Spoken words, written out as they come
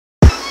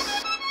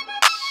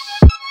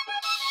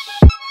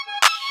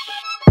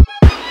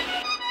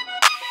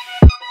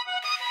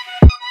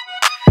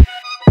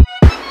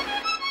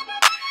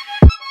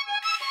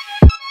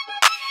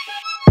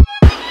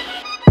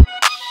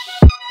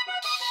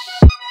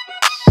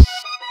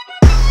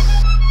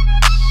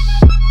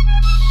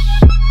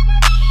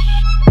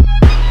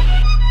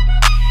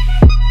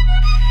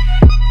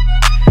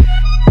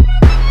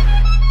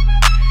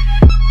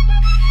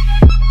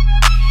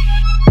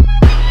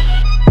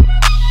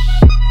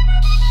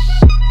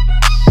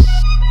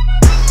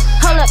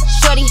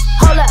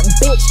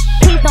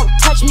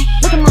watch me,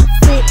 look at my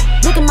fit,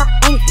 look at my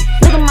ankle,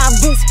 look at my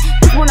wrist.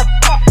 This one a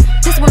pop,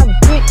 this one a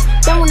brick,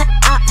 that one a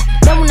op,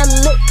 that one a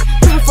lick.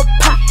 This one for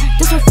pop,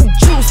 this one for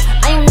juice.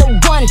 I am the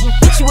one,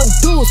 bitch you a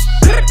deuce.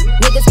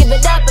 Niggas give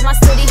it up in my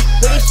city,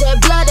 really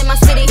shed blood in my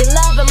city, get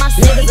love in my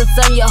city. Niggas will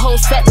send your whole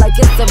set like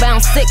it's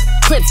around 6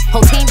 clips.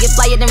 Whole team get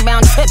flyer than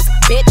round trips,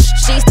 bitch.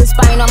 She's the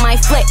spying on my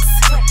flicks.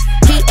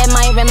 He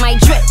admiring my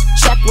drip.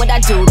 Check what I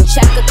do, the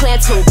check a clear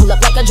too. Pull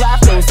up like a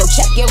drive-thru, so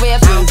check your rear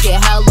view.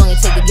 Care how long it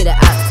take to get it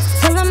out.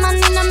 Tell him I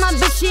need my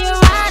bitch, she a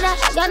rider.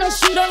 Got a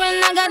shooter and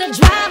I got a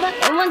driver.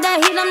 And when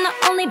that heat, I'm the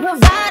only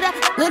provider.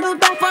 Little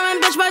back foreign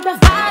bitch worth a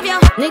 5, yo.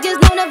 Niggas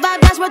know the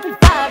vibe, that's worth a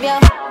 5, yo.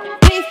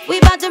 We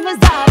bout to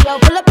resolve, yo.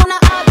 Pull up on the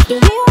up, do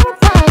we have a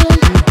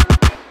problem?